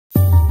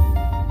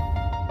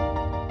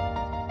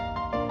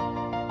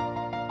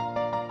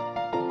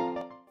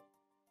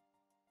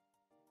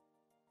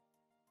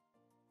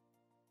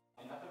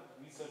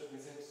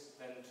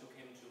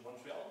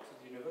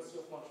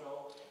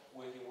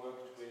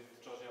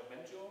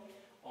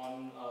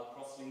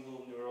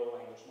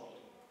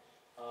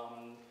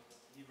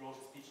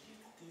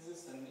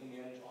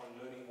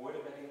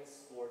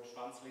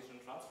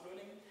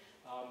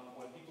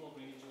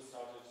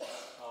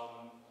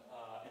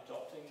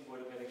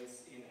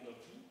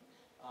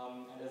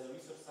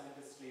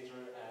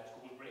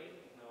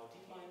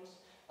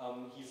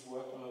He's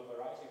worked on a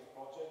variety of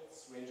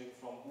projects ranging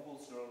from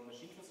Google's neural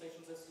machine translation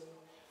system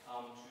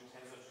to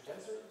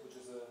tensor, which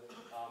is a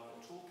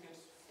toolkit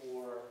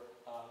for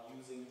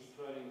using deep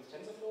learning with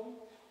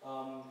TensorFlow,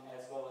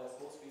 as well as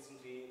most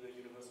recently the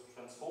universal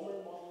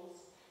transformer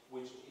models,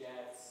 which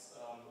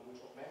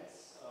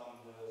augments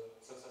the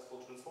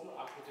successful transformer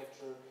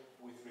architecture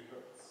with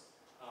recurrence.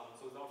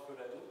 So without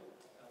further ado,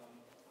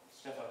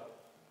 Stephan.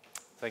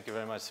 Thank you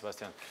very much,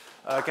 Sebastian.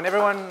 Can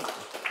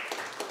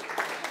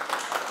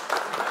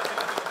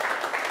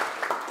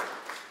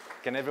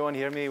everyone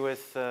hear me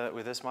with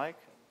this mic?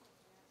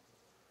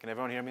 Can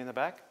everyone hear me in the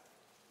back?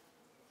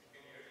 We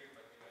can hear you,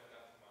 but you don't have the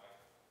mic.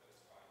 That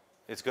is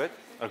fine. It's good?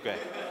 Okay.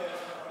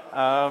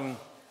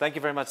 Thank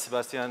you very much,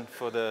 Sebastian,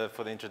 for the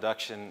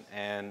introduction.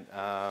 And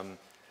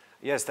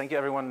yes, thank you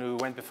everyone who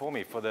went before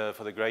me for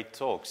the great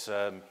talks.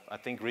 I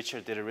think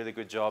Richard did a really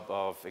good job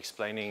of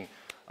explaining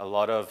a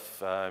lot of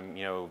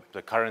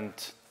the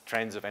current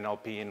trends of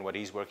NLP and what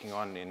he's working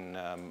on in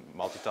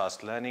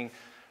multitask learning.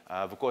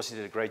 Of course, he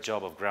did a great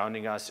job of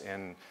grounding us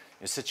and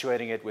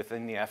situating it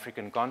within the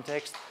African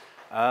context.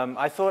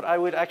 I thought I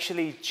would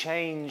actually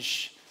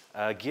change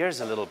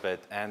gears a little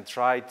bit and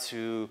try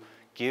to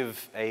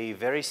give a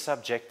very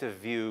subjective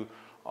view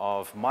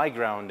of my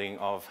grounding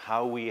of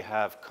how we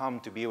have come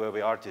to be where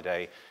we are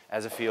today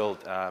as a field,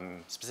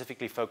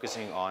 specifically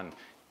focusing on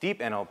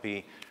deep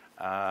NLP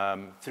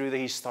through the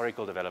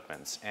historical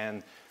developments.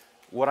 And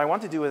what I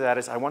want to do with that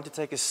is I want to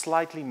take a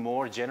slightly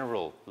more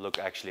general look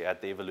actually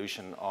at the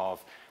evolution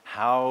of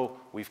how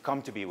we've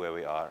come to be where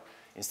we are.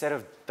 Instead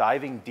of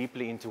diving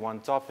deeply into one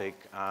topic,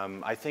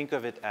 I think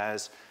of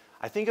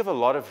a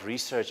lot of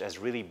research as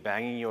really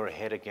banging your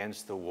head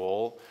against the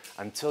wall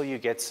until you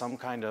get some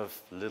kind of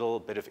little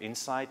bit of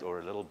insight or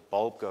a little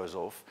bulb goes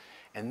off.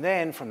 And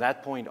then from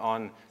that point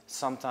on,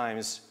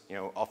 sometimes,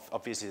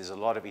 obviously there's a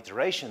lot of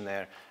iteration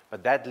there,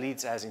 but that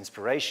leads as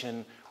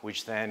inspiration,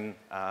 which then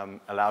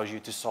allows you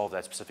to solve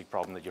that specific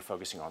problem that you're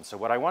focusing on. So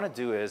what I want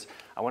to do is,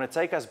 I want to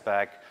take us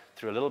back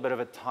through a little bit of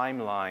a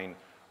timeline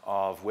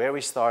of where we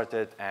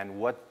started and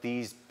what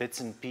these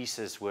bits and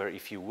pieces were,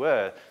 if you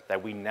were,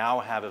 that we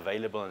now have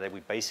available and that we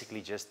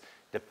basically just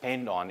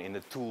depend on in the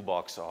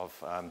toolbox of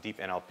deep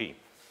NLP.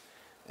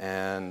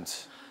 And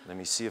let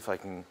me see if I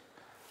can...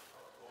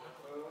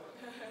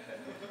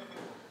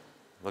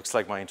 Looks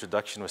like my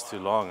introduction was too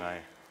long.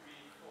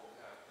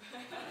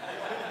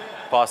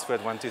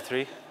 Password 1, 2,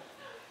 3.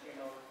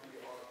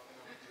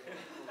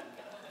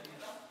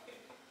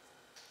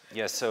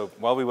 Yes, so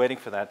while we're waiting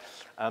for that,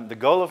 the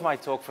goal of my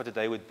talk for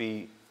today would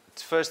be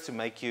first to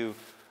make you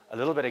a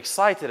little bit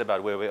excited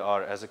about where we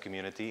are as a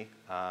community,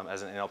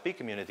 as an NLP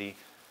community,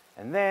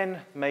 and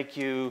then make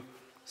you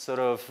sort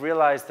of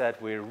realize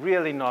that we're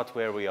really not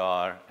where we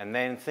are, and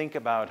then think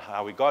about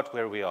how we got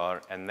where we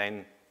are, and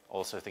then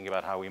also think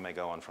about how we may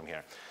go on from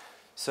here.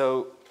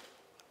 So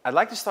I'd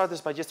like to start this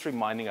by just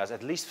reminding us,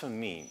 at least for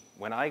me,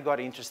 when I got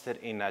interested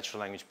in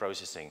natural language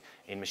processing,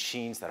 in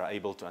machines that are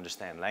able to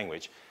understand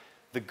language,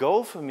 the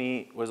goal for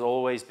me was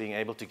always being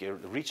able to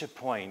reach a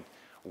point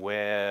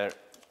where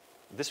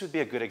this would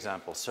be a good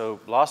example. So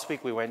last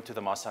week we went to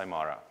the Masai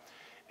Mara,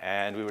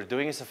 and we were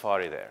doing a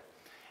safari there.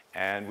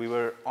 And we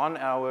were on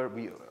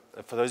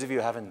for those of you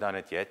who haven't done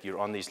it yet, you're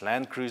on these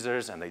land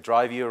cruisers and they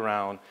drive you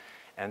around.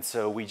 And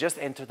so we just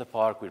entered the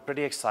park, we were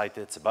pretty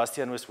excited,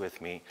 Sebastian was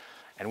with me.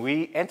 And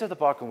we enter the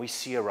park and we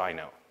see a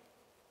rhino.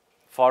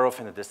 Far off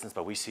in the distance,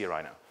 but we see a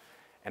rhino.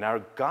 And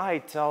our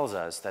guide tells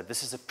us that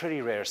this is a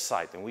pretty rare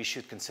sight and we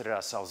should consider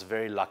ourselves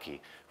very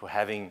lucky for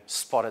having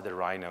spotted the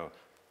rhino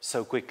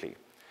so quickly.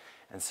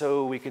 And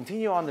so we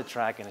continue on the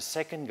track and a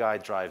second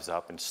guide drives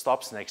up and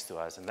stops next to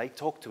us and they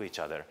talk to each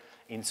other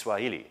in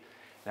Swahili.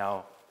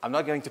 Now, I'm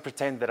not going to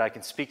pretend that I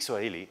can speak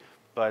Swahili,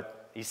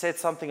 but he said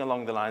something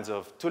along the lines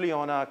of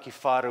Tuliona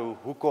kifaru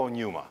huko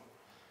nyuma.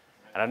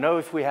 I don't know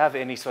if we have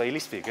any Swahili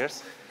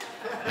speakers.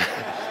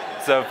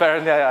 So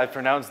apparently I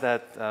pronounced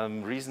that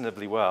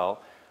reasonably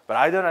well. But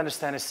I don't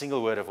understand a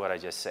single word of what I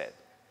just said.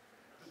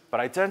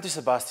 But I turned to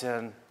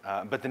Sebastian,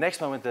 but the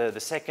next moment the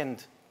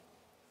second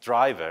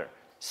driver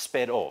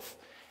sped off.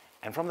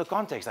 And from the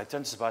context, I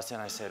turned to Sebastian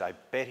and I said, I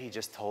bet he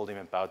just told him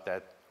about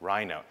that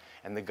rhino.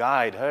 And the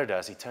guide heard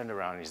us, he turned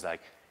around and he's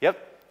like,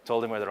 yep,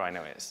 told him where the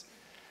rhino is.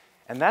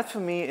 And that for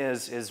me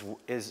is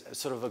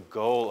sort of a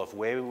goal of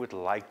where we would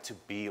like to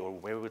be or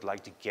where we would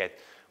like to get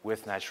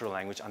with natural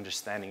language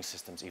understanding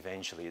systems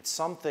eventually. It's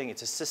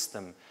a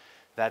system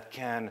that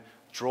can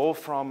draw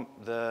from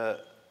the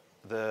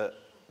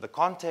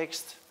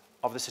context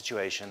of the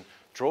situation,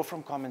 draw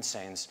from common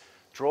sense,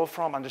 draw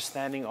from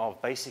understanding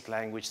of basic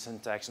language,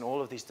 syntax, and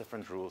all of these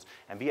different rules,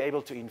 and be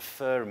able to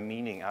infer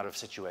meaning out of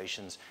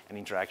situations and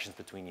interactions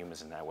between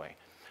humans in that way.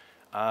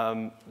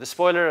 The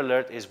spoiler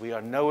alert is we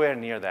are nowhere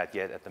near that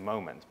yet at the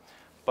moment.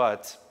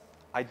 But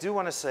I do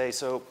want to say,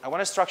 so I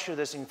want to structure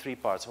this in 3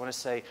 parts. I want to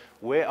say,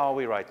 where are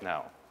we right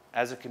now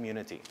as a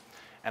community?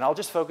 And I'll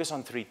just focus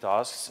on 3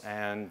 tasks,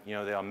 and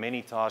there are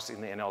many tasks in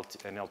the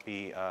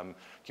NLP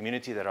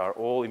community that are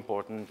all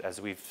important,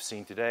 as we've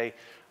seen today.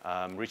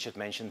 Richard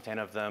mentioned 10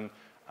 of them.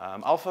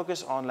 I'll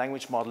focus on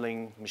language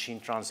modeling, machine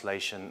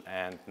translation,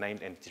 and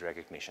named entity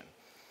recognition.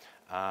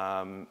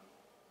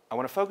 I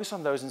want to focus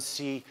on those and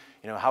see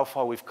how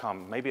far we've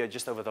come, maybe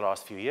just over the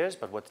last few years,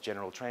 but what the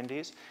general trend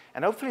is.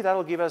 And hopefully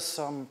that'll give us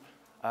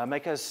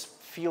make us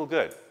feel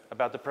good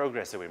about the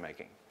progress that we're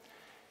making.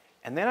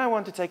 And then I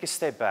want to take a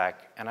step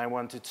back, and I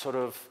want to sort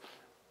of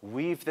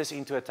weave this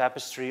into a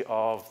tapestry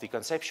of the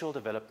conceptual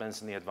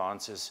developments and the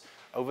advances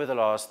over the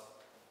last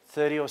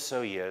 30 or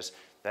so years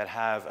that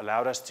have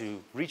allowed us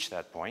to reach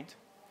that point.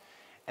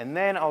 And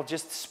then I'll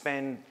just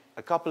spend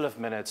a couple of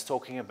minutes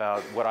talking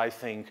about what I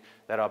think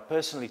that are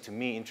personally, to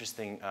me,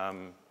 interesting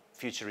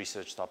future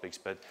research topics.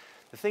 But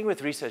the thing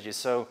with research is,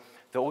 so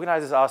the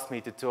organizers asked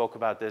me to talk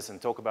about this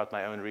and talk about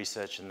my own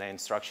research and then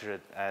structure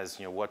it as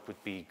what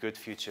would be good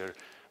future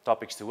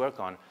topics to work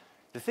on.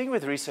 The thing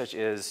with research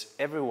is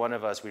every one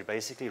of us, we're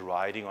basically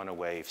riding on a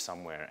wave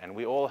somewhere, and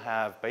we all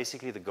have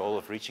basically the goal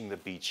of reaching the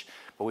beach,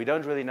 but we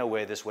don't really know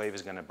where this wave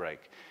is going to break.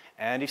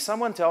 And if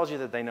someone tells you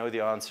that they know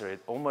the answer,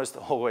 it almost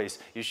always,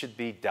 you should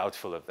be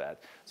doubtful of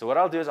that. So what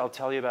I'll do is I'll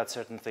tell you about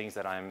certain things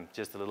that I'm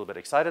just a little bit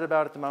excited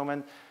about at the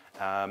moment,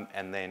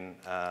 and then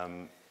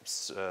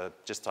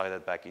just tie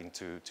that back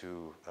into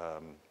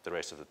the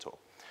rest of the talk.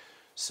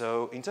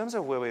 So in terms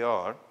of where we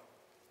are,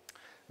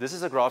 this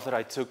is a graph that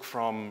I took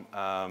from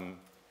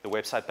the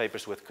website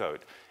Papers with Code.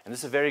 And this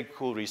is a very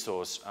cool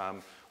resource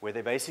where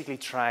they basically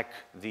track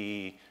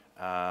the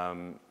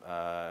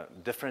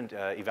different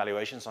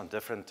evaluations on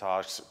different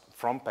tasks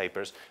from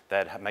papers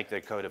that make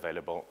their code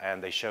available,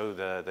 and they show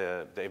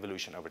the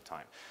evolution over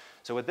time.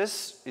 So what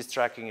this is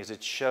tracking is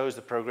it shows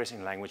the progress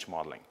in language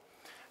modeling.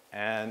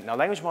 And now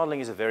language modeling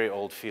is a very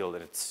old field,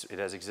 and it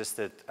has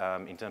existed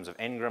in terms of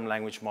n-gram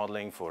language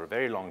modeling for a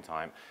very long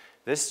time.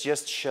 This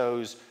just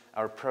shows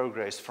our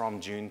progress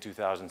from June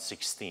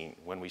 2016,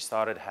 when we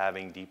started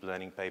having deep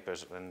learning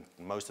papers, and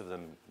most of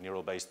them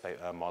neural-based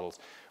models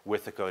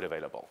with the code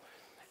available.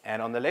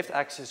 And on the left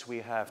axis, we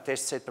have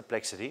test set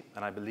perplexity,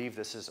 and I believe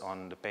this is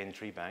on the Penn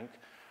tree bank.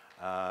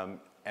 And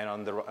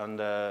on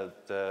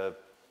the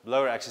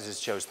lower axis,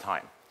 it shows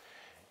time.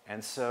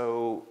 And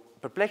so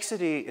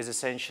perplexity is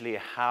essentially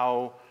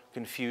how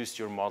confused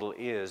your model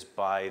is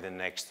by the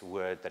next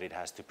word that it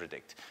has to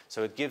predict.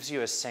 So it gives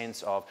you a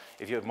sense of,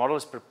 if your model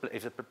is,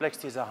 if the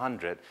perplexity is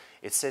 100,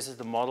 it says that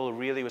the model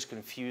really was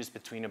confused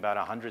between about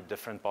 100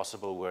 different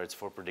possible words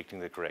for predicting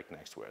the correct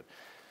next word.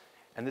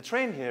 And the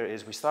trend here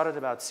is we started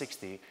about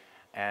 60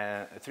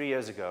 3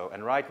 years ago,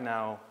 and right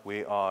now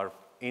we are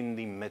in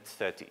the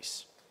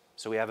mid-30s.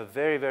 So we have a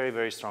very, very,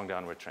 very strong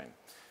downward trend.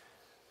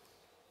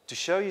 To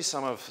show you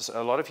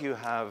a lot of you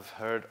have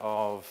heard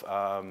of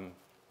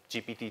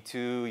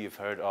GPT-2, you've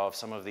heard of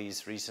some of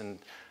these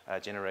recent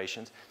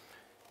generations.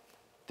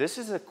 This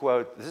is a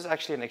quote, this is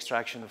actually an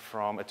extraction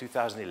from a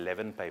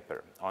 2011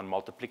 paper on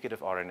multiplicative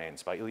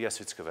RNNs by Ilya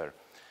Sutskever.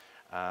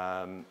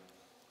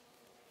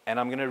 And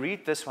I'm going to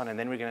read this one, and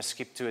then we're going to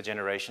skip to a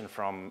generation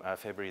from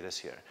February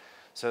this year.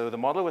 So the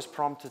model was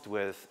prompted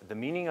with, the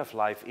meaning of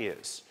life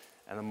is,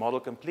 and the model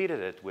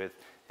completed it with,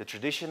 the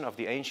tradition of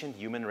the ancient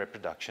human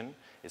reproduction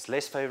is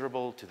less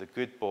favorable to the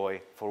good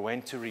boy for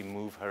when to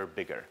remove her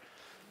bigger.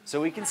 So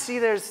we can see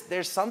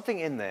there's something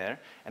in there.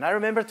 And I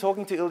remember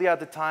talking to Ilya at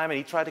the time, and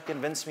he tried to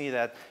convince me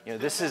that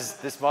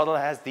this model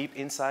has deep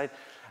insight.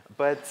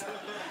 But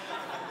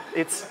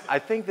I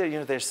think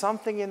that there's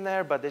something in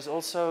there, but there's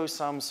also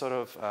some sort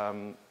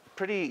of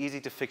pretty easy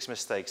to fix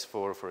mistakes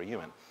for a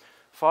human.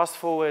 Fast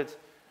forward,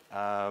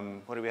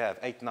 what do we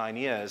have, 8-9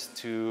 years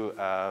to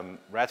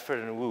Radford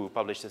and Wu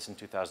published this in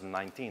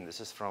 2019. This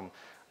is from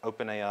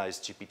OpenAI's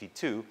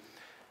GPT-2.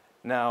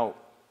 Now,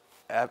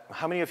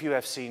 how many of you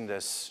have seen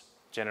this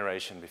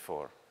generation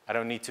before? I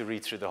don't need to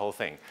read through the whole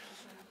thing.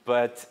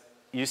 But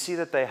you see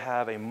that they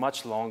have a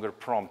much longer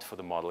prompt for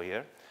the model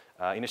here.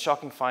 In a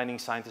shocking finding,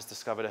 scientists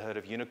discovered a herd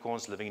of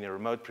unicorns living in a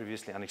remote,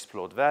 previously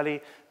unexplored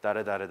valley,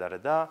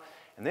 da-da-da-da-da-da.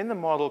 And then the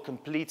model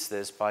completes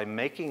this by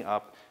making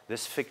up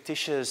this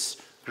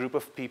fictitious group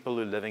of people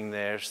who are living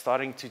there,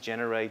 starting to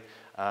generate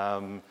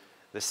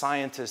the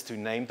scientist who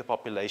named the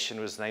population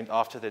was named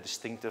after the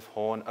distinctive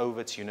horn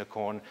over its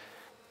unicorn,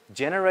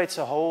 generates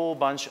a whole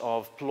bunch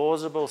of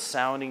plausible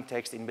sounding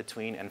text in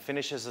between, and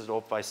finishes it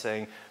off by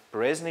saying,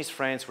 Perez and his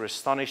friends were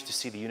astonished to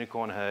see the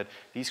unicorn herd.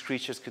 These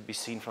creatures could be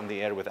seen from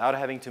the air without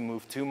having to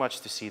move too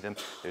much to see them.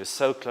 They were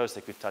so close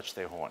they could touch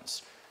their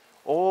horns.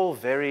 All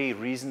very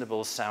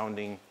reasonable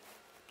sounding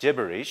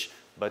gibberish,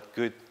 but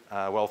good,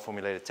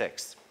 well-formulated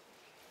text.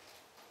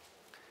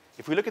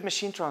 If we look at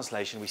machine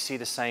translation, we see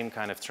the same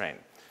kind of trend.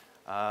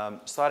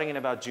 Starting in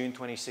about June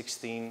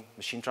 2016,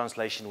 machine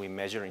translation we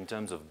measure in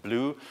terms of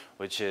blue,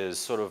 which is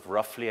sort of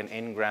roughly an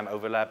n-gram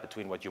overlap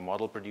between what your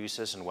model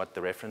produces and what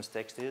the reference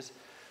text is.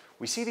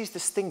 We see these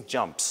distinct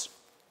jumps,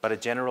 but a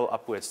general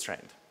upwards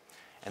trend.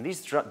 And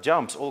these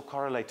jumps all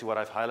correlate to what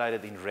I've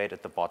highlighted in red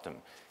at the bottom.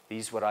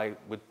 These what I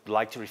would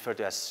like to refer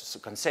to as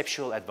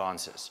conceptual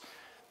advances.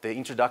 The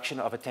introduction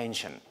of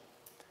attention,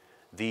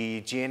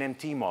 the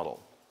GNMT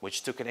model,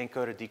 which took an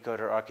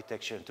encoder-decoder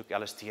architecture and took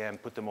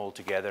LSTM, put them all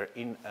together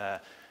in a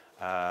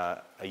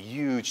a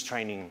huge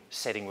training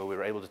setting where we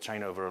were able to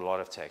train over a lot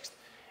of text.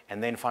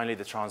 And then finally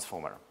the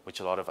transformer, which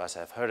a lot of us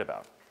have heard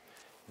about.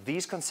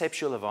 These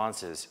conceptual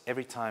advances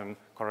every time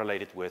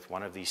correlated with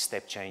one of these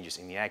step changes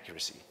in the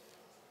accuracy.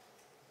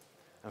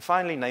 And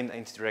finally, named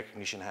entity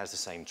recognition has the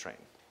same trend.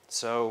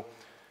 So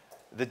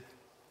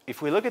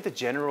if we look at the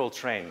general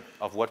trend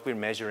of what we're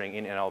measuring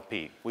in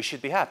NLP, we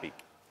should be happy.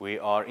 We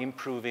are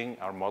improving,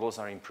 our models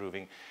are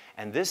improving,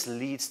 and this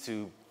leads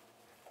to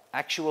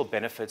actual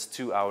benefits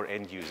to our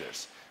end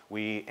users.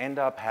 We end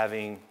up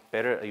having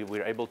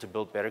we're able to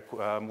build better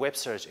web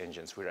search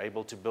engines. We're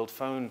able to build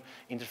phone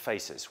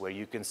interfaces where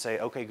you can say,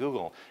 okay,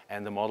 Google,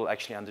 and the model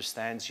actually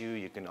understands you.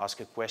 You can ask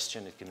a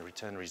question, it can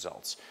return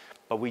results.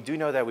 But we do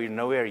know that we're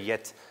nowhere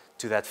yet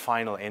to that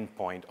final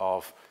endpoint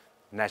of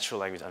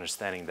natural language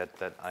understanding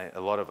that a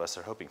lot of us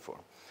are hoping for.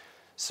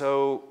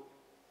 So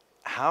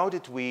how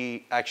did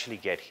we actually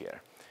get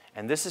here?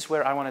 And this is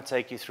where I want to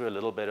take you through a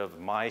little bit of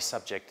my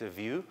subjective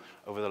view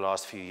over the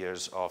last few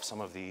years of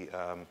some of the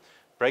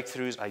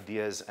breakthroughs,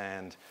 ideas,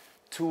 and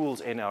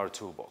tools in our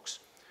toolbox.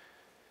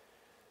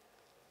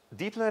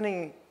 Deep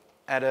learning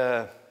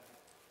I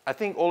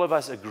think all of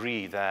us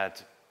agree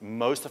that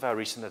most of our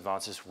recent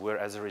advances were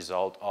as a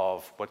result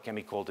of what can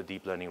be called the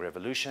deep learning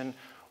revolution,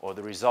 or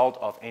the result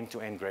of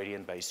end-to-end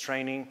gradient-based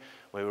training,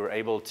 where we were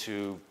able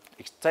to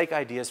take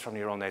ideas from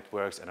neural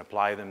networks and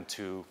apply them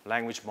to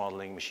language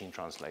modeling, machine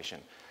translation.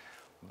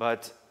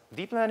 But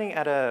deep learning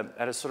at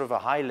a sort of a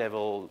high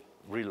level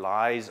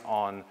relies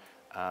on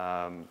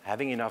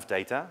having enough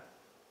data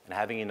and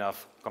having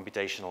enough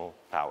computational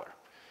power.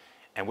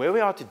 And where we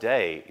are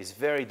today is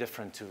very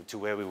different to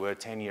where we were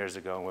 10 years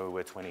ago and where we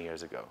were 20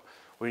 years ago.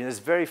 We're in this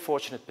very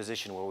fortunate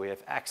position where we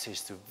have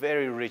access to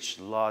very rich,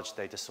 large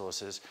data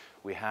sources.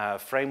 We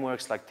have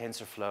frameworks like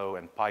TensorFlow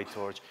and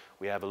PyTorch.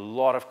 We have a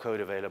lot of code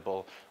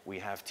available. We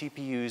have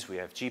TPUs, we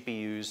have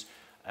GPUs,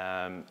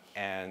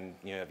 and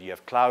you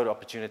have cloud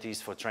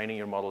opportunities for training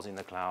your models in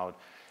the cloud.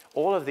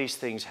 All of these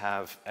things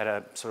have, at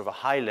a sort of a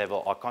high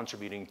level, are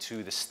contributing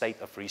to the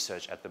state of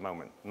research at the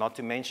moment. Not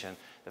to mention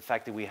the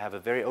fact that we have a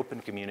very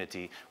open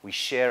community. We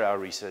share our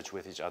research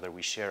with each other.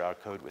 We share our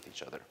code with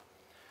each other.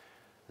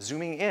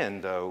 Zooming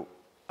in, though,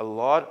 a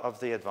lot of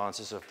the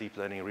advances of deep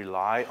learning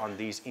rely on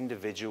these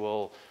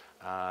individual,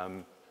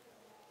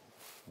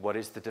 what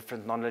is the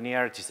different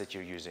nonlinearities that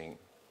you're using,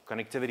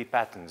 connectivity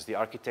patterns, the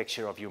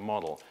architecture of your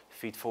model,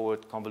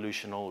 feed-forward,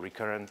 convolutional,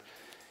 recurrent,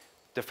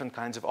 different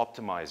kinds of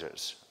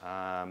optimizers,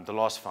 the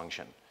loss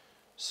function.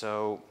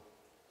 So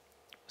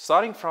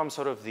starting from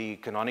sort of the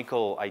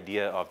canonical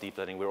idea of deep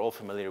learning, we're all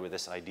familiar with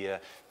this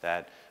idea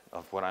that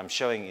of what I'm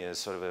showing is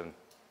sort of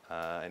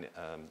an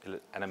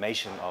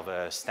animation of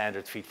a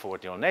standard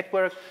feed-forward neural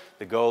network.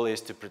 The goal is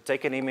to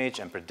take an image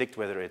and predict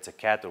whether it's a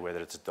cat or whether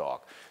it's a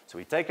dog. So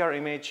we take our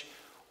image,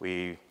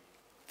 we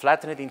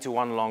flatten it into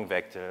one long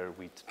vector,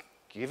 we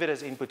give it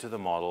as input to the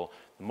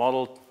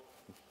model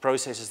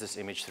processes this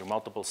image through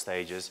multiple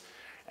stages,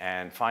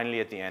 and finally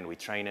at the end we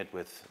train it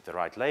with the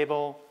right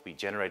label, we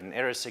generate an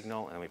error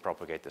signal, and we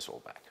propagate this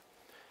all back.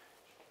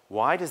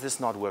 Why does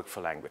this not work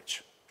for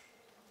language?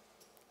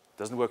 It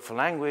doesn't work for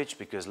language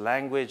because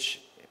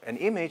an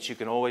image you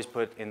can always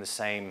put in the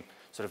same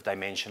sort of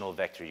dimensional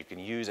vector. You can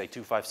use a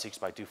 256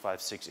 by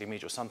 256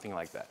 image or something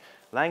like that.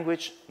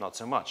 Language, not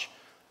so much.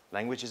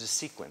 Language is a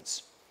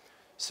sequence.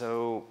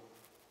 So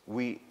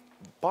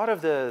part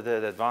of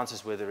the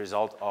advances were the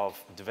result of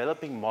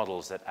developing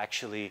models that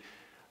actually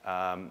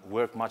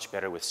work much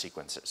better with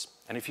sequences.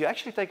 And if you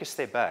actually take a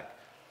step back,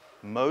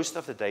 most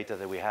of the data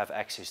that we have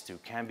access to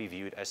can be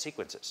viewed as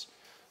sequences.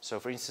 So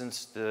for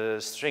instance, the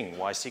string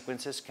Y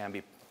sequences can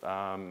be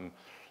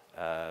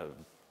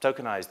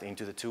tokenized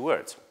into the two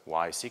words,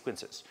 Y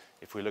sequences.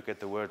 If we look at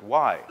the word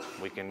Y,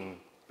 we can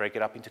break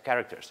it up into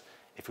characters.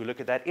 If we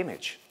look at that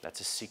image, that's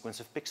a sequence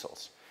of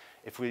pixels.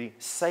 If we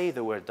say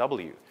the word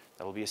W,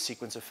 that will be a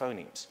sequence of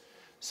phonemes.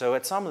 So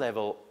at some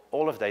level,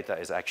 all of data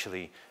is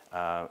actually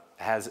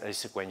has a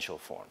sequential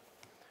form.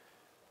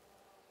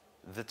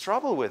 The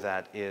trouble with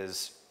that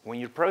is when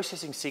you're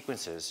processing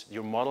sequences,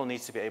 your model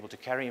needs to be able to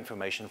carry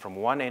information from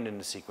one end in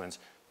the sequence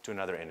to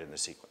another end in the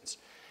sequence.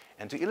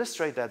 And to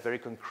illustrate that very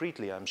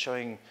concretely, I'm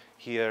showing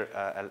here,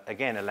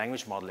 again, a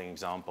language modeling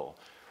example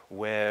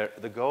where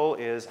the goal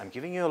is I'm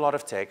giving you a lot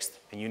of text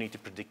and you need to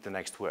predict the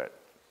next word.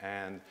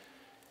 And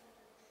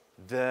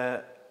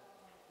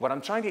what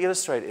I'm trying to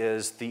illustrate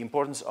is the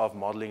importance of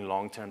modeling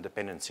long-term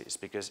dependencies,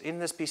 because in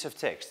this piece of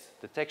text,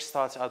 the text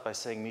starts out by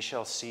saying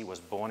Michel C. was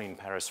born in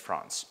Paris,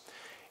 France.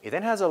 It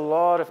then has a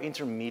lot of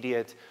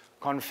intermediate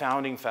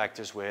confounding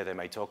factors where they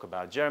may talk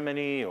about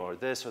Germany or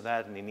this or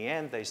that, and in the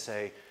end they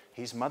say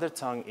his mother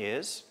tongue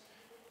is.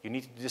 You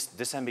need this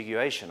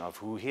disambiguation of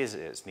who his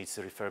is needs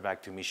to refer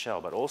back to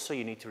Michel, but also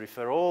you need to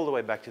refer all the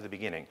way back to the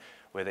beginning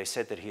where they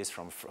said that he is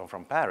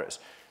from Paris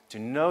to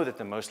know that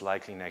the most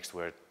likely next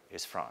word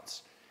is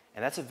France.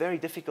 And that's a very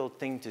difficult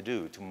thing to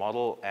do, to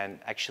model and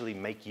actually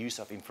make use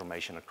of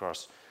information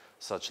across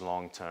such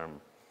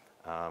long-term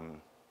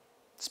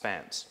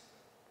spans.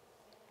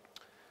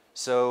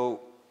 So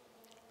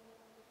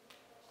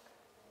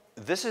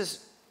this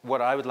is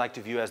what I would like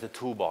to view as the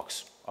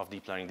toolbox of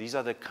deep learning. These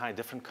are the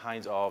different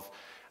kinds of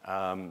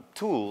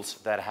tools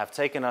that have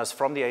taken us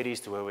from the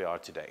 80s to where we are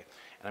today.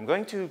 And I'm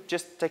going to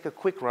just take a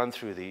quick run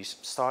through these,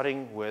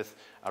 starting with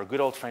our good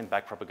old friend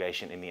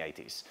backpropagation in the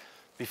 80s.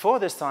 Before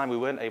this time, we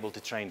weren't able to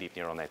train deep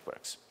neural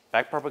networks.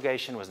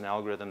 Backpropagation was an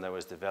algorithm that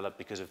was developed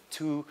because of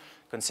two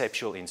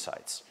conceptual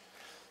insights.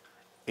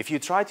 If you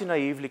try to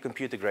naively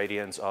compute the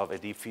gradients of a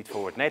deep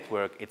feed-forward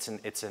network, it's an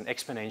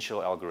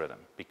exponential algorithm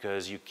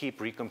because you keep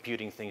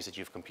recomputing things that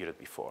you've computed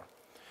before.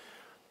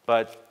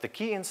 But the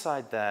key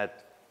insight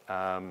that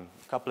a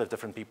couple of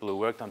different people who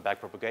worked on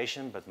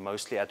backpropagation, but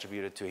mostly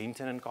attributed to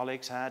Hinton and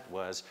colleagues had,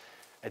 was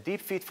a deep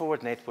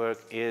feed-forward network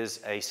is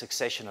a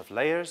succession of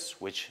layers,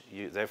 which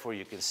therefore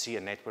you can see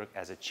a network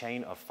as a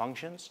chain of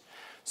functions.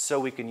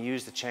 So we can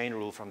use the chain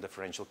rule from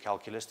differential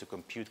calculus to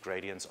compute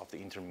gradients of the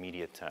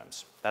intermediate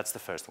terms. That's the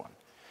first one.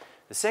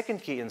 The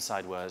second key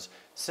insight was,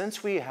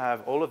 since we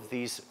have all of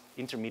these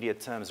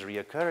intermediate terms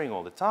reoccurring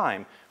all the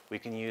time, we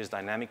can use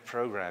dynamic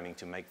programming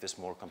to make this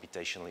more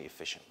computationally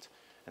efficient.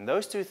 And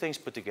those two things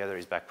put together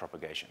is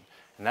backpropagation.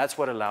 And that's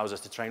what allows us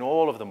to train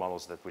all of the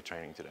models that we're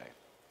training today.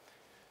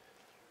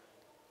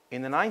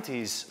 In the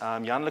 90s,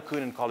 Jan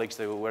LeCun and colleagues,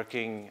 they were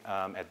working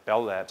at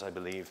Bell Labs, I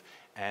believe,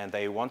 and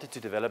they wanted to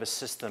develop a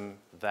system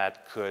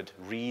that could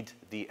read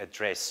the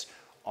address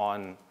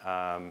on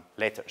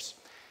letters.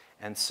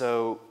 And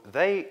so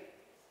they,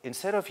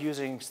 instead of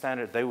using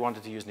standard, they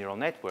wanted to use neural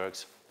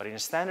networks, but in a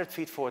standard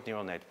feed-forward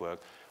neural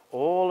network,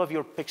 all of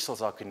your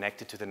pixels are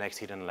connected to the next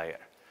hidden layer.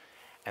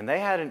 And they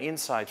had an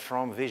insight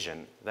from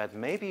vision that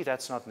maybe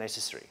that's not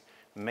necessary.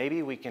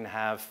 Maybe we can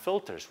have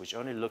filters which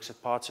only looks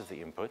at parts of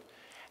the input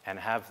and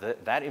have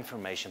that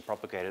information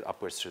propagated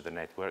upwards through the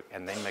network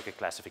and then make a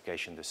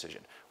classification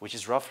decision, which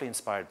is roughly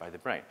inspired by the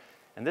brain.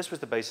 And this was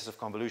the basis of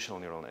convolutional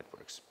neural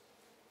networks.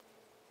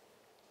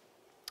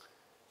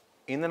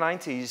 In the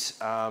 90s,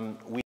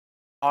 we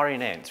had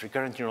RNNs,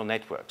 recurrent neural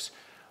networks,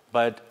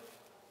 but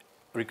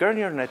recurrent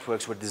neural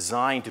networks were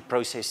designed to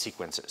process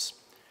sequences,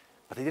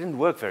 but they didn't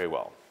work very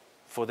well.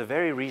 For the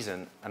very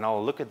reason, and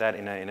I'll look at that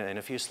in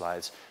a few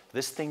slides,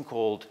 this thing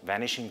called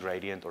vanishing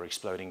gradient or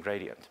exploding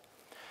gradient.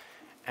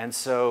 And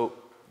so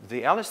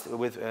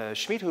with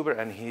Schmidhuber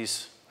and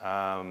his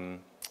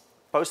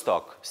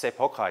postdoc, Sepp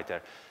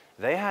Hochheiter,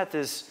 they had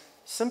this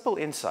simple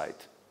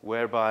insight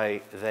whereby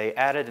they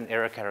added an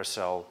error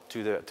carousel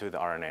to the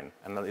RNN.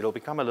 And it'll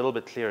become a little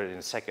bit clearer in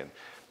a second.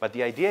 But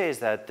the idea is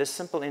that this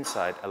simple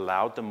insight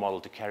allowed the model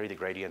to carry the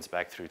gradients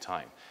back through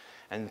time.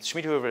 And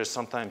Schmidhuber is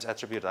sometimes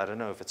attributed, I don't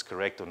know if it's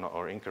correct or, not,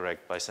 or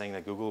incorrect, by saying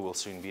that Google will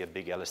soon be a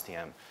big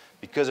LSTM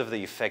because of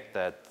the effect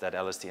that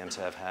LSTMs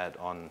have had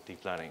on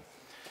deep learning.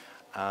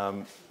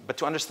 But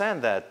to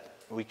understand that,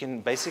 we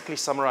can basically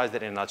summarize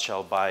that in a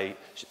nutshell by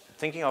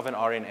thinking of an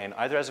RNN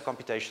either as a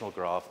computational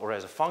graph or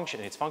as a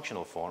function in its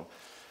functional form.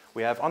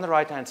 We have on the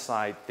right-hand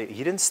side, the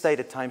hidden state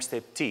at time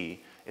step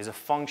t is a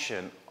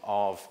function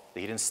of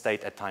the hidden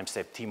state at time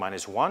step t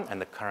minus 1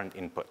 and the current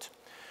input.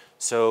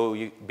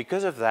 So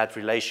because of that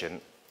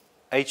relation,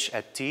 h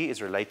at t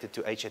is related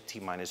to h at t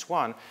minus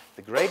 1.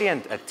 The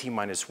gradient at t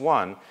minus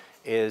 1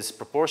 is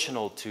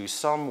proportional to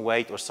some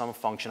weight or some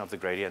function of the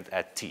gradient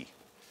at t.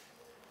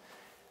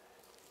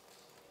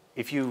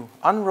 If you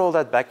unroll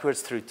that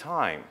backwards through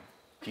time,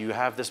 you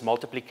have this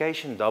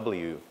multiplication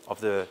w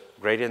of the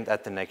gradient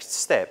at the next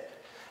step.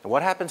 And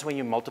what happens when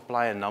you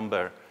multiply a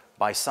number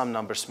by some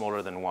number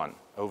smaller than 1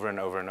 over and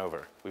over and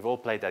over? We've all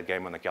played that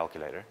game on the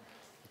calculator.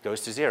 It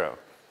goes to 0.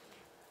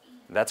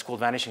 That's called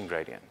vanishing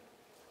gradient.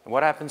 And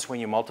what happens when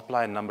you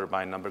multiply a number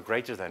by a number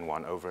greater than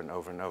 1 over and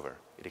over and over?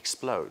 It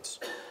explodes.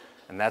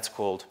 And that's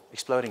called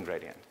exploding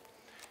gradient.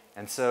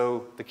 And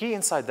so the key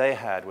insight they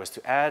had was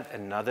to add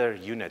another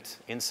unit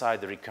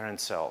inside the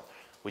recurrent cell,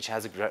 which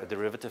has a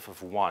derivative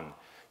of 1.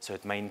 So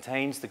it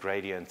maintains the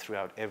gradient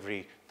throughout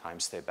every time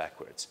step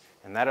backwards.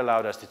 And that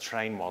allowed us to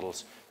train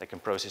models that can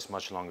process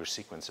much longer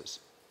sequences.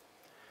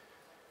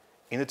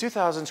 In the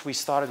 2000s, we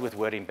started with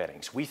word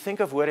embeddings. We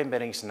think of word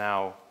embeddings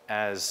now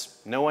as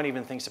no one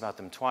even thinks about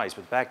them twice,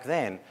 but back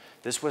then,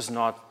 this was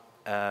not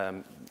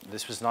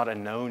a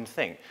known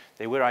thing.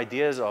 There were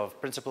ideas of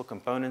principal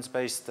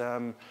components-based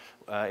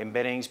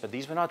embeddings, but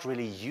these were not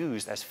really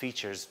used as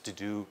features to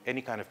do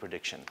any kind of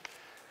prediction.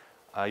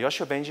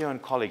 Yoshua Bengio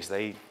and colleagues,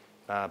 they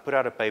put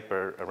out a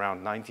paper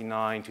around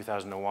 1999,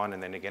 2001,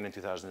 and then again in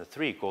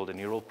 2003 called a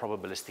neural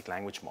probabilistic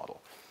language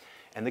model.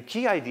 And the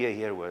key idea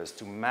here was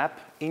to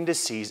map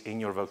indices in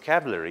your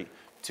vocabulary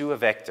to a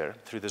vector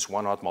through this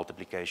one-hot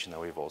multiplication that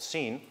we've all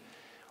seen,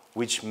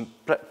 which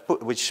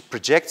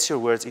projects your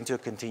words into a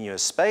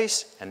continuous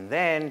space and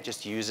then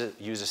just use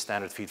a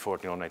standard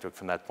feed-forward neural network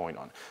from that point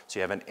on. So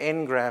you have an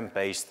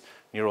n-gram-based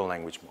neural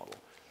language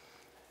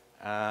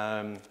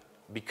model.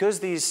 Because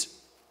these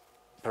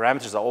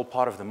parameters are all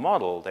part of the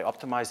model, they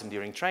optimize them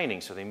during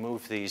training, so they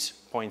move these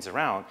points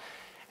around.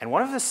 And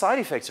one of the side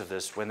effects of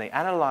this, when they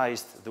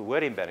analyzed the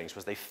word embeddings,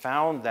 was they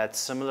found that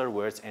similar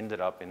words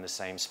ended up in the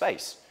same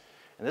space.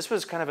 And this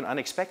was kind of an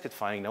unexpected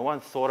finding. No one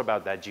thought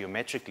about that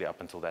geometrically up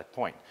until that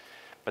point.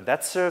 But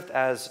that served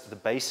as the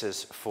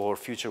basis for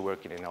future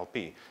work in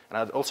NLP. And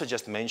I'd also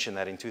just mention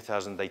that in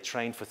 2000, they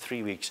trained for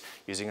 3 weeks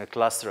using a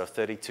cluster of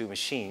 32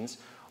 machines,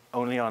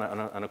 only on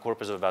a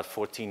corpus of about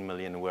 14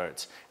 million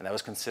words. And that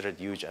was considered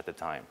huge at the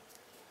time.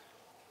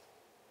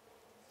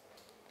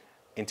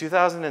 In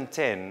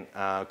 2010,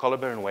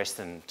 Colliber and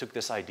Weston took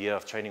this idea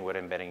of training word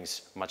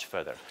embeddings much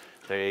further.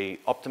 They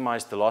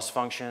optimized the loss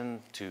function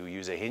to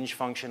use a hinge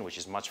function, which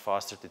is much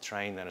faster to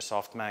train than a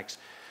softmax.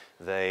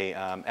 They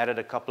added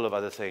a couple of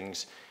other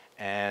things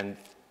and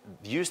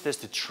used this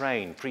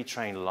to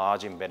pre-train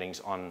large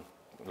embeddings on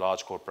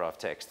large corpora of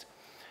text.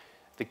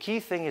 The key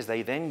thing is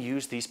they then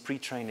use these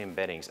pre-trained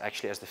embeddings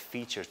actually as the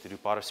features to do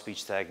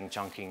part-of-speech tagging,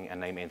 chunking, and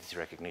name entity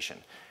recognition.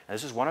 And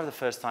this is one of the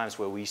first times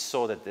where we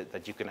saw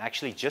that you can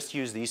actually just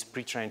use these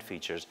pre-trained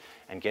features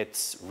and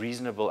get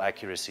reasonable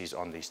accuracies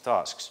on these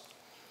tasks.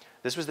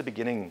 This was the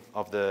beginning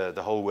of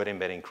the whole word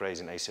embedding craze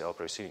in ACL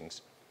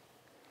proceedings.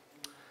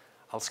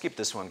 I'll skip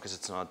this one because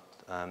it's not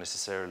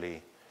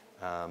necessarily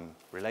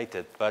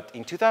related. But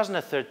in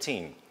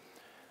 2013,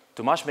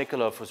 Tomáš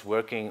Mikulov was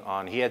working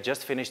on, he had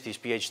just finished his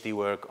PhD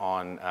work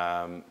on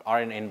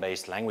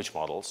RNN-based language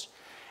models.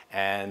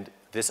 And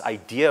this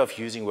idea of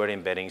using word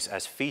embeddings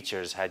as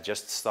features had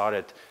just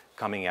started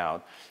coming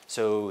out.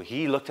 So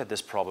he looked at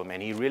this problem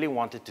and he really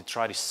wanted to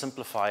try to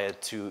simplify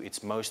it to its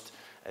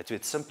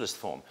simplest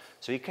form.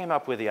 So he came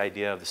up with the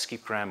idea of the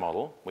skip-gram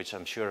model, which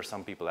I'm sure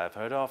some people have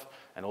heard of,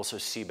 and also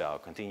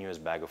CBOW, continuous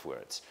bag of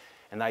words.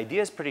 And the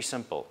idea is pretty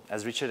simple.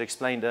 As Richard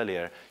explained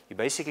earlier, you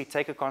basically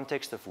take a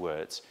context of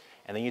words,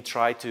 and then you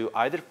try to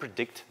either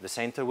predict the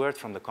center word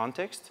from the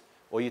context,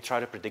 or you try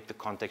to predict the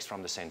context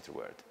from the center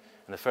word.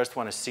 And the first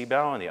one is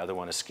CBOW, and the other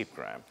one is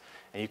skip-gram.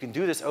 And you can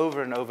do this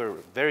over and over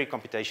very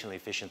computationally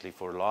efficiently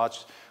for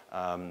large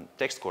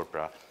text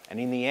corpora, and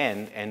in the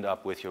end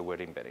up with your word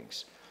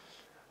embeddings.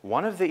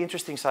 One of the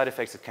interesting side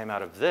effects that came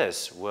out of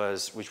this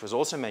was, which was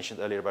also mentioned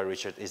earlier by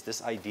Richard, is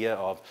this idea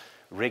of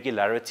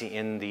regularity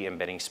in the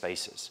embedding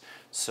spaces.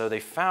 So they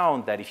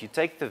found that if you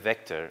take the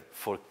vector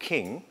for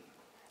king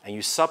and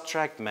you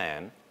subtract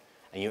man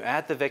and you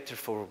add the vector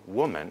for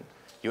woman,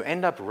 you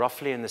end up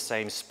roughly in the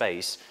same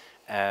space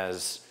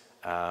as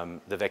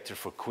the vector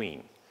for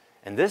queen.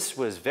 And this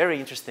was very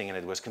interesting, and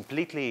it was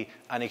completely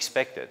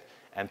unexpected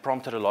and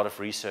prompted a lot of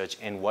research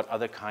in what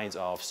other kinds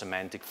of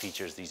semantic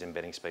features these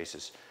embedding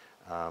spaces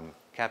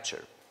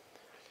capture.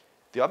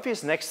 The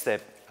obvious next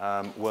step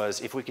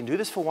was, if we can do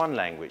this for one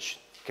language,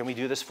 can we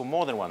do this for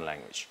more than one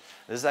language?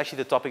 This is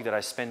actually the topic that I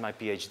spent my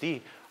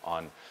PhD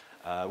on,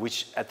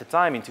 which at the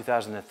time in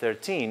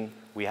 2013,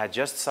 we had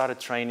just started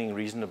training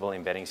reasonable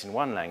embeddings in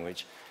one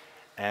language.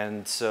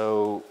 And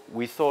so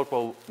we thought,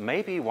 well,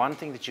 maybe one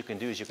thing that you can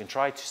do is you can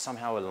try to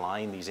somehow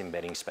align these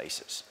embedding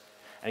spaces.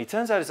 And it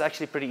turns out it's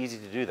actually pretty easy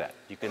to do that.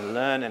 You can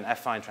learn an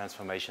affine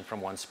transformation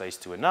from one space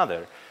to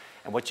another.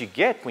 And what you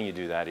get when you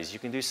do that is you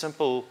can do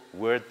simple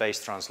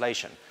word-based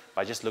translation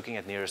by just looking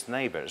at nearest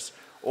neighbors.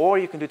 Or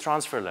you can do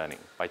transfer learning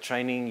by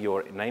training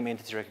your name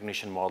entity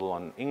recognition model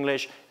on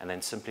English and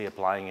then simply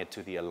applying it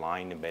to the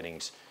aligned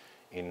embeddings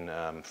in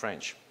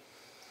French.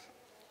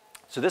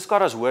 So this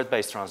got us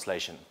word-based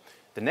translation.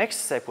 The next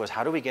step was,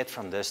 how do we get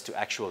from this to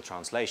actual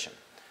translation?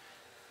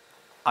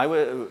 I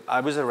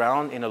was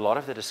around in a lot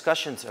of the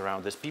discussions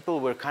around this. People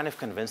were kind of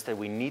convinced that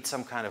we need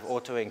some kind of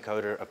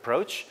autoencoder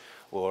approach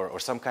or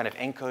some kind of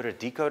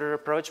encoder-decoder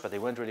approach, but they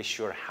weren't really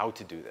sure how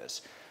to do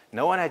this.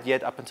 No one had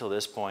yet, up until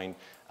this point,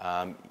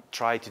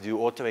 tried to do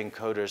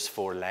autoencoders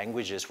for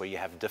languages where you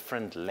have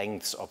different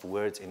lengths of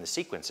words in the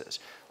sequences.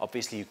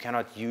 Obviously, you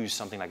cannot use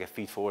something like a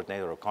feed-forward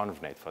nate or a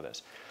conv-nate for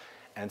this.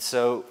 And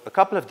so a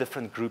couple of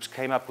different groups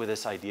came up with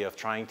this idea of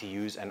trying to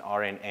use an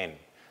RNN,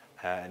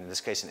 in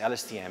this case an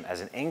LSTM,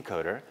 as an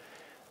encoder,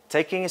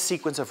 taking a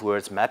sequence of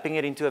words, mapping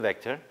it into a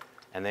vector,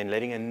 and then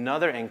letting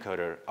another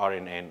encoder,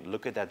 RNN,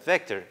 look at that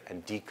vector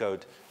and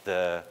decode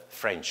the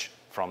French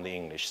from the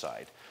English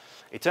side.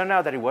 It turned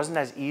out that it wasn't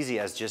as easy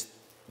as just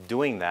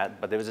doing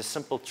that, but there was a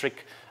simple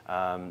trick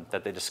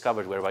that they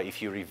discovered whereby if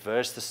you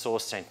reverse the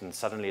source sentence,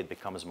 suddenly it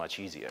becomes much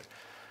easier.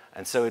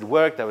 And so it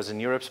worked. That was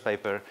in Europe's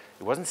paper.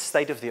 It wasn't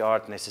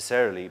state-of-the-art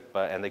necessarily,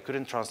 and they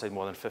couldn't translate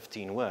more than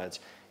 15 words.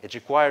 It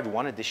required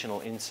one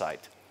additional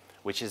insight,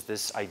 which is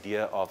this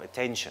idea of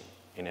attention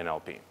in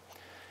NLP.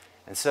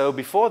 And so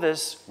before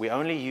this, we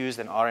only used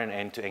an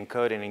RNN to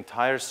encode an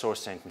entire source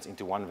sentence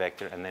into one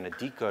vector, and then a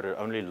decoder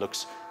only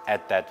looks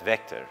at that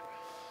vector.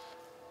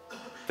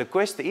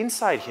 The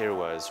insight here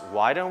was,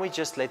 why don't we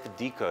just let the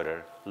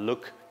decoder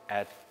look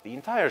at the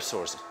entire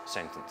source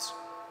sentence?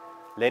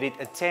 Let it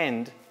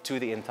attend to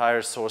the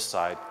entire source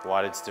side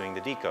while it's doing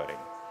the decoding.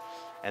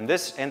 And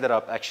this ended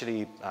up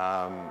actually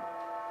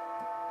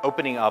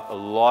opening up a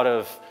lot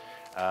of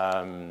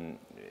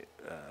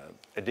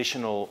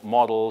additional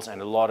models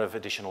and a lot of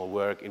additional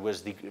work. It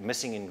was the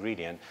missing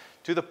ingredient,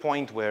 to the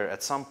point where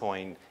at some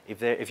point,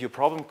 if your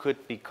problem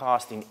could be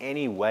cast in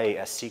any way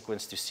as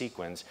sequence to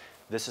sequence,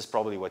 this is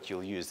probably what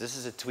you'll use. This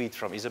is a tweet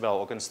from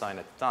Isabel Ockenstein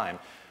at the time,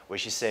 where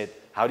she said,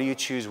 how do you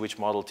choose which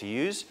model to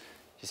use?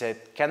 She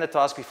said, can the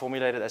task be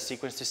formulated as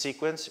sequence to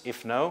sequence?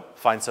 If no,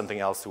 find something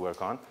else to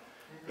work on.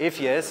 If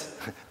yes,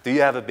 do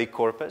you have a big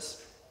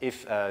corpus?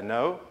 If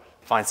no,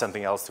 find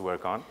something else to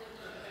work on.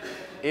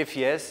 If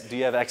yes, do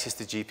you have access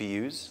to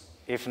GPUs?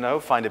 If no,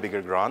 find a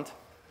bigger grant.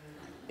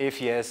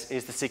 If yes,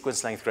 is the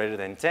sequence length greater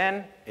than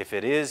 10? If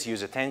it is,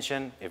 use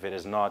attention. If it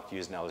is not,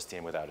 use an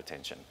LSTM without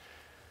attention.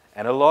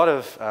 And a lot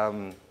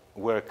of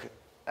work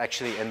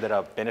actually ended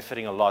up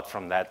benefiting a lot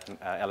from that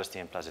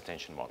LSTM plus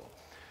attention model.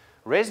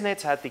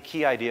 ResNet had the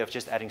key idea of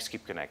just adding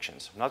skip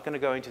connections. I'm not going to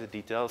go into the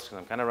details because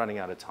I'm kind of running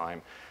out of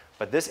time.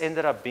 But this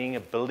ended up being a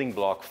building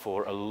block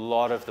for a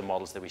lot of the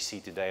models that we see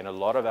today. And a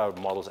lot of our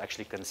models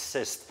actually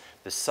consist,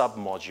 the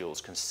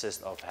sub-modules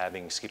consist of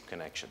having skip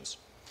connections.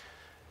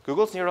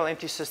 Google's neural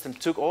empty system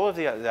took all of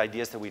the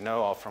ideas that we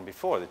know of from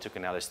before. They took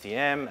an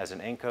LSTM as an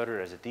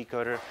encoder, as a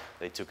decoder.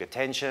 They took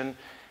attention,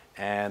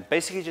 and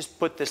basically just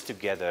put this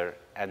together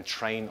and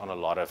trained on a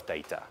lot of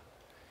data.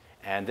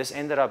 And this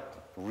ended up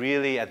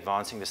really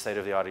advancing the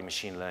state-of-the-art in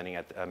machine learning,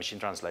 machine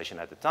translation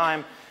at the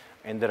time.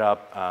 Ended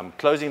up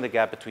closing the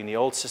gap between the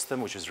old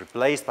system, which was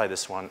replaced by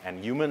this one,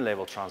 and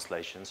human-level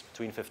translations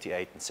between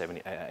 58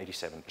 and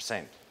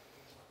 87%.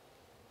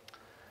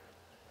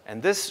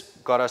 And this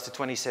got us to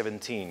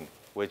 2017,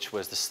 which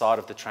was the start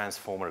of the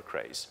transformer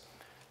craze.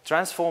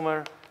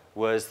 Transformer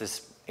was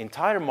this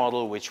entire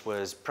model which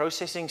was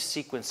processing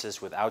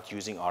sequences without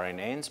using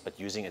RNNs, but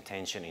using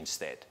attention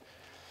instead.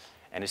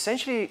 And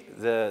essentially,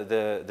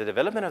 the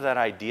development of that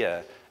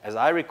idea, as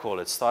I recall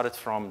it, started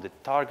from the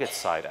target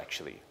side,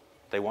 actually.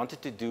 They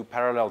wanted to do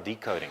parallel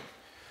decoding.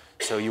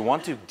 So you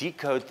want to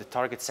decode the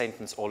target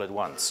sentence all at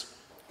once.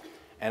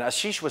 And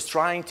Ashish was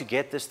trying to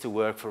get this to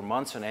work for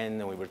months on end,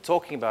 and we were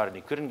talking about it, and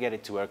he couldn't get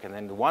it to work. And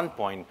then at one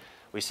point,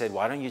 we said,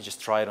 why don't you just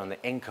try it on the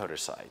encoder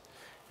side?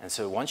 And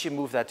so once you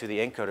move that to the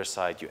encoder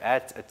side, you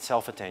add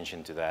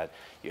self-attention to that,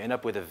 you end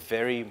up with a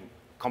very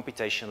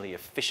computationally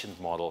efficient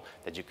model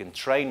that you can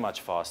train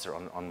much faster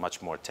on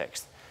much more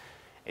text.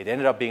 It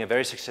ended up being a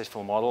very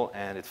successful model,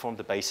 and it formed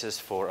the basis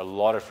for a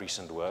lot of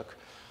recent work,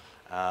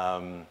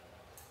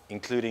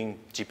 including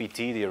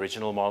GPT, the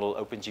original model,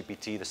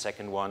 OpenGPT, the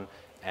second one,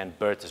 and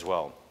BERT as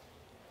well.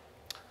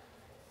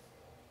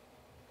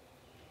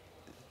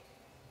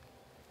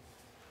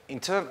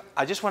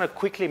 I just want to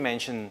quickly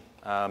mention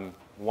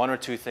one or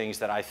two things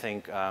that I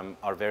think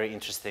are very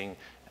interesting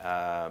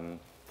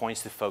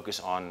points to focus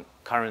on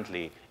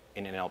currently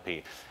in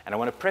NLP. And I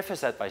want to preface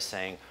that by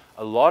saying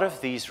a lot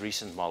of these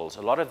recent models,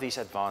 a lot of these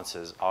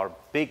advances are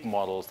big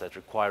models that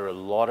require a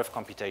lot of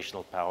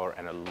computational power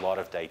and a lot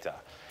of data.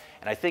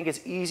 And I think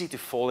it's easy to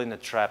fall in the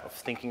trap of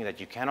thinking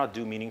that you cannot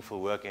do meaningful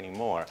work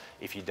anymore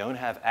if you don't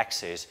have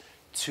access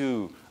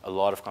to a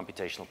lot of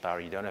computational power.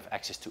 You don't have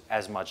access to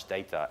as much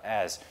data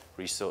as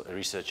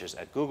researchers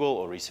at Google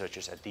or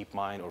researchers at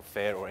DeepMind or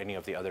FAIR or any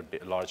of the other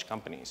large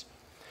companies.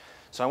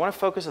 So I want to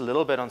focus a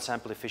little bit on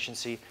sample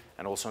efficiency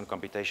and also on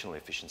computational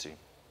efficiency.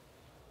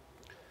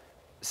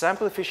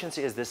 Sample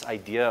efficiency is this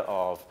idea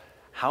of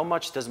how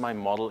much does my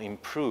model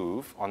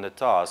improve on the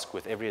task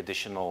with every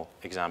additional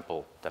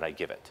example that I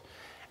give it.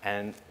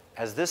 And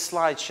as this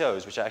slide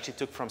shows, which I actually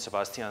took from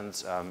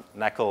Sebastian's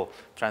NACL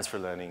transfer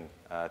learning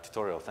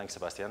tutorial, thanks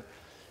Sebastian,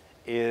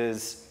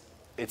 it's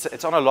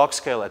on a log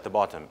scale at the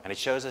bottom, and it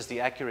shows us the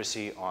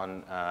accuracy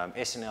on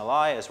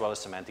SNLI as well as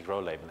semantic row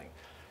labeling.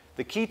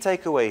 The key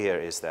takeaway here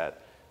is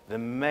that the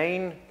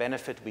main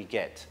benefit we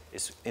get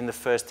is in the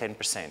first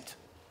 10%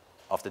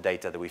 of the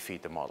data that we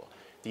feed the model.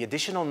 The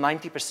additional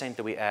 90%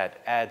 that we add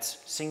adds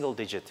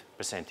single-digit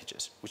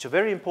percentages, which are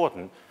very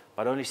important,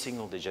 but only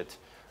single-digit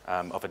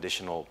of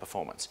additional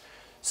performance.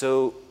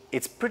 So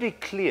it's pretty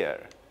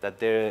clear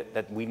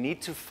that we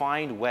need to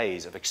find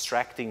ways of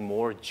extracting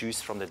more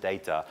juice from the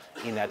data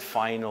in that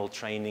final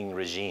training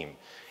regime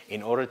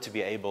in order to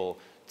be able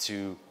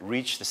to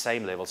reach the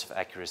same levels of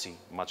accuracy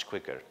much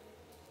quicker.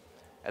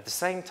 At the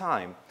same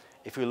time,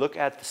 if we look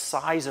at the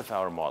size of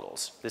our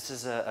models, this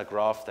is a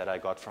graph that I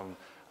got from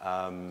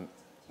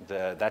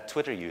that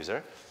Twitter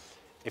user.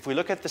 If we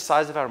look at the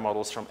size of our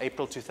models from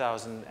April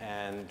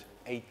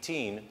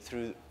 2018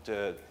 through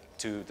to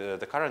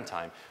the current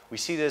time, we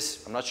see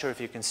this. I'm not sure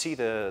if you can see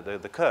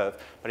the curve,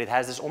 but it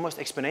has this almost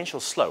exponential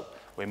slope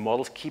where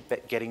models keep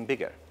getting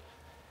bigger.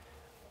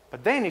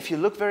 But then if you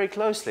look very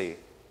closely,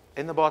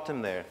 in the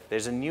bottom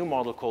there's a new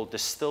model called the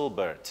still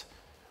BERT,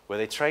 where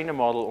they trained a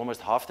model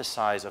almost half the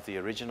size of the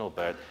original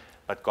BERT,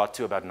 but got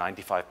to about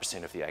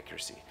 95% of the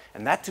accuracy.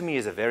 And that to me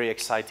is a very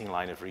exciting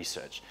line of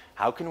research.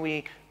 How can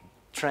we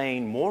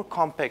train more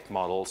compact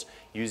models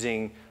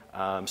using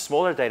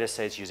smaller data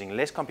sets, using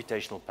less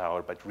computational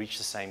power, but reach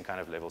the same kind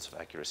of levels of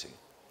accuracy?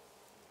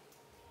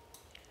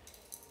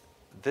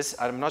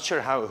 I'm not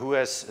sure who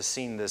has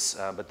seen this,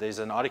 but there's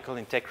an article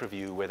in Tech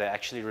Review where they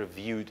actually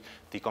reviewed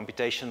the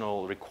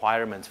computational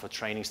requirements for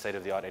training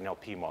state-of-the-art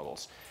NLP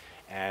models.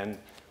 And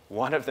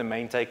one of the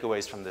main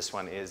takeaways from this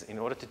one is, in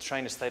order to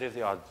train a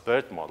state-of-the-art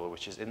BERT model,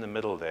 which is in the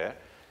middle there,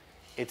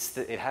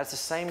 it has the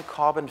same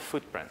carbon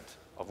footprint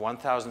of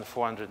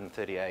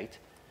 1,438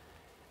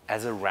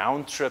 as a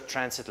round-trip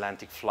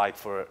transatlantic flight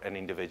for an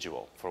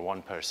individual, for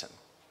one person.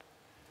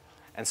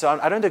 And so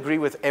I don't agree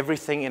with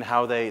everything in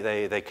how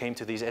they came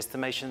to these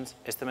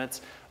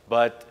estimates,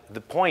 but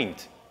the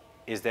point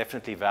is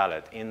definitely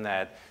valid in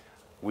that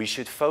we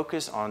should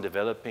focus on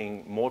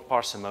developing more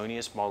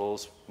parsimonious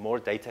models, more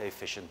data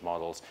efficient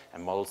models,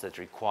 and models that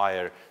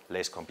require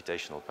less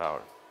computational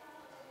power.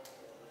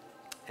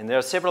 And there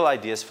are several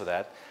ideas for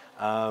that.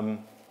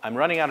 I'm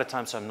running out of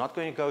time, so I'm not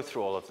going to go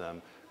through all of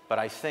them. But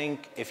I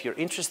think if you're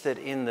interested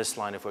in this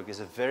line of work, there's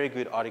a very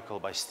good article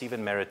by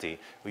Stephan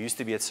who used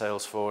to be at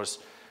Salesforce,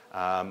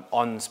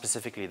 on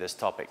specifically this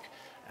topic.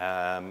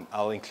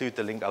 I'll include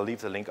the link, I'll leave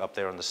the link up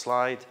there on the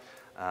slide.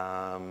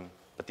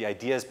 But the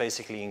ideas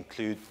basically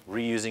include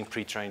reusing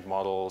pre-trained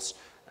models,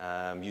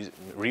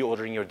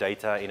 reordering your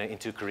data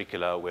into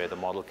curricula where the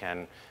model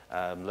can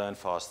learn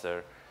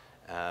faster,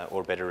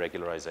 or better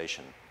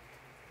regularization.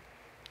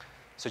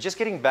 So just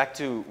getting back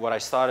to what I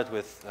started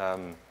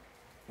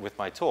with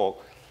my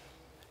talk,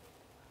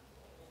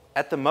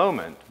 at the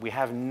moment, we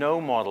have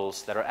no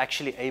models that are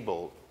actually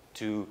able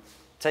to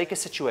take a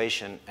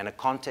situation and a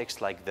context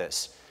like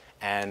this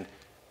and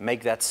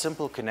make that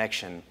simple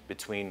connection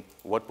between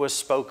what was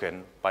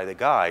spoken by the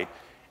guide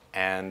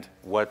and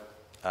what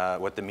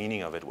the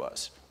meaning of it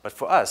was. But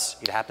for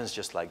us, it happens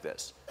just like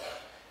this.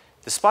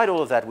 Despite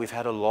all of that, we've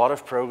had a lot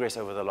of progress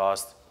over the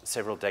last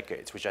several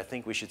decades, which I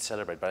think we should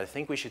celebrate. But I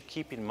think we should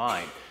keep in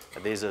mind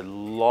that there's a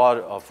lot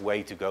of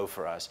way to go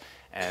for us,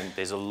 and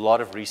there's a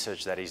lot of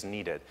research that is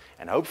needed.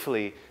 And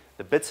hopefully,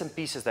 the bits and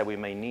pieces that we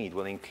may need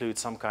will include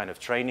some kind of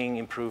training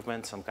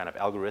improvement, some kind of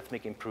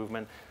algorithmic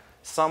improvement,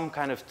 some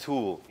kind of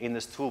tool in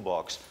this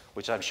toolbox,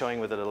 which I'm showing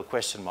with a little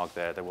question mark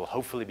there, that will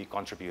hopefully be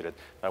contributed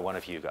by one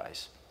of you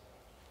guys.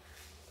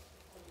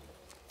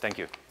 Thank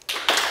you.